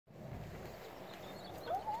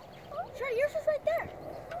Charlie, yours is right there.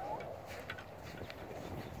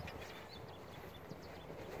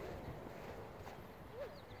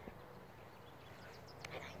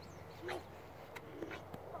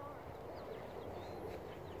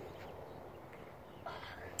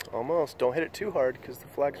 Almost. Don't hit it too hard because the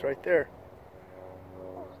flag's right there.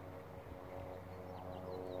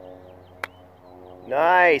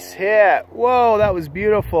 Nice hit. Whoa, that was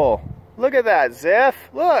beautiful. Look at that, Ziff.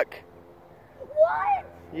 Look. What?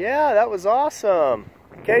 Yeah, that was awesome.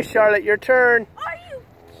 Okay, Charlotte, your turn. Are you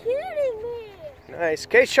kidding me? Nice.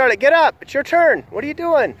 Okay, Charlotte, get up. It's your turn. What are you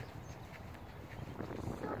doing?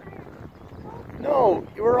 No,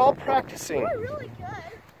 you were all practicing. You're really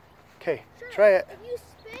good. Okay, try it. If you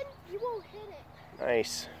spin, you won't hit it.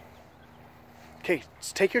 Nice. Okay,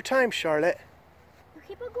 take your time, Charlotte. You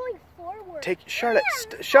keep on going forward. Charlotte,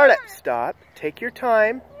 Charlotte, stop. Take your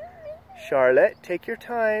time. Charlotte, take your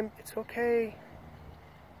time. It's okay.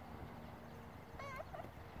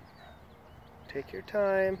 Take your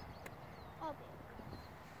time.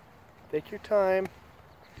 Take your time.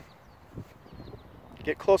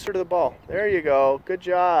 Get closer to the ball. There you go. Good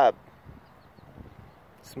job.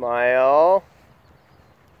 Smile.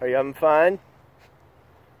 Are you having fun?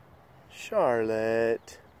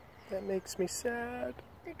 Charlotte, that makes me sad.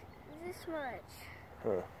 This much.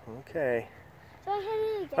 Huh, okay. So I hit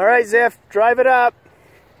it again. All right, Ziff, drive it up.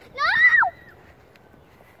 No!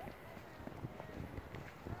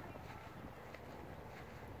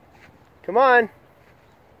 Come on.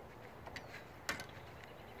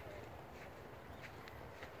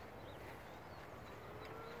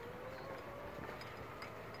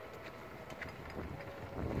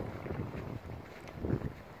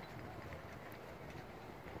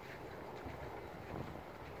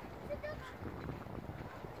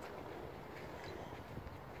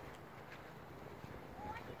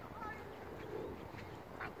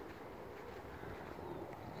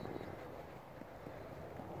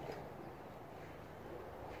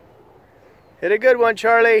 Hit a good one,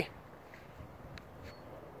 Charlie.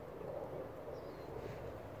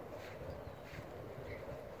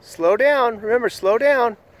 Slow down. Remember, slow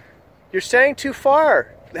down. You're staying too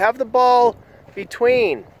far. Have the ball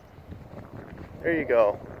between. There you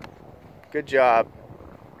go. Good job.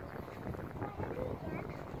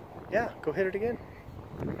 Yeah, go hit it again.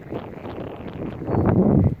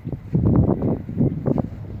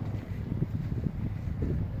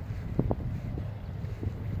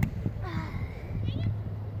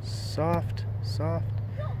 Soft, soft.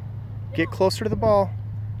 Get closer to the ball.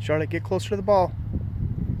 Charlotte, get closer to the ball.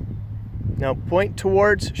 Now point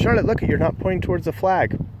towards, Charlotte, look, you're not pointing towards the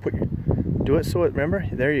flag. Do it so it, remember?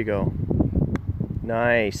 There you go.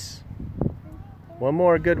 Nice. One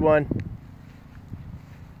more, good one.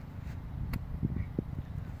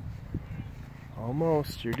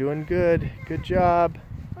 Almost, you're doing good. Good job.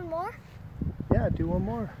 One more? Yeah, do one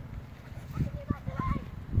more.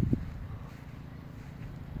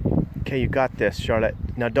 Okay, you got this, Charlotte.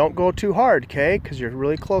 Now don't go too hard, okay? Because you're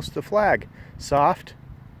really close to the flag. Soft.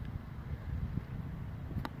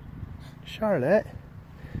 Charlotte.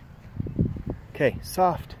 Okay,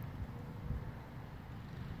 soft.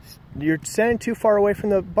 You're standing too far away from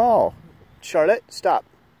the ball. Charlotte, stop.